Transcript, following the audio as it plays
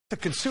The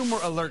consumer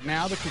alert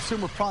now. The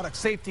Consumer Product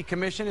Safety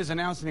Commission is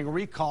announcing a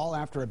recall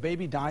after a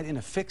baby died in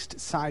a fixed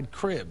side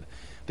crib.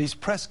 These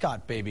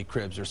Prescott baby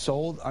cribs are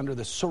sold under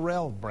the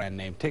Sorel brand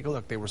name. Take a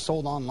look. They were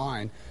sold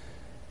online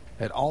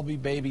at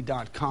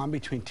allbebaby.com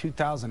between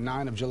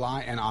 2009 of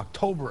July and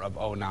October of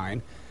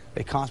 09.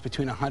 They cost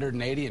between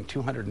 $180 and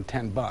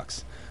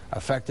 $210.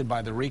 Affected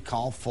by the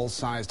recall,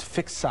 full-sized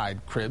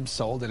fixed-side cribs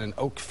sold in an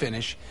oak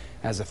finish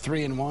as a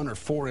 3-in-1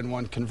 or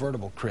 4-in-1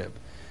 convertible crib.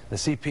 The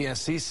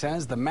CPSC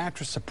says the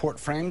mattress support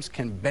frames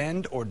can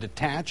bend or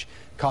detach,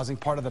 causing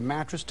part of the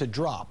mattress to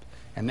drop,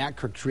 and that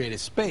could create a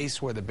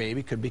space where the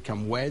baby could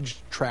become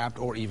wedged, trapped,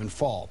 or even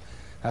fall.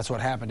 That's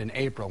what happened in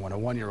April when a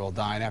 1-year-old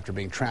died after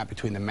being trapped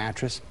between the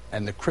mattress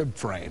and the crib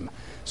frame.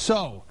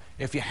 So,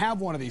 if you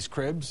have one of these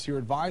cribs, you're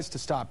advised to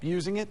stop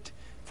using it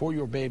for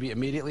your baby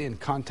immediately and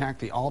contact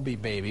the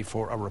Allbebaby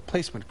for a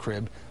replacement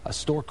crib, a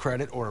store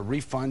credit, or a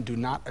refund. Do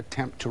not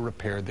attempt to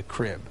repair the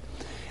crib.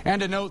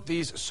 And to note,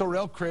 these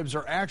Sorel cribs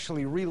are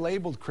actually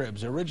relabeled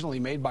cribs, originally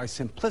made by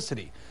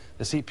Simplicity.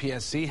 The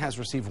CPSC has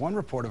received one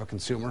report of a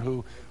consumer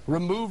who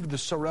removed the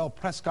Sorel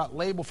Prescott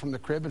label from the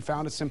crib and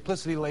found a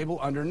Simplicity label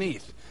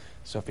underneath.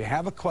 So if you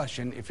have a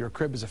question, if your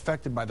crib is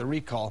affected by the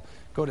recall,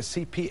 go to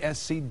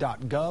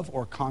cpsc.gov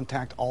or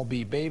contact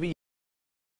Allbebaby.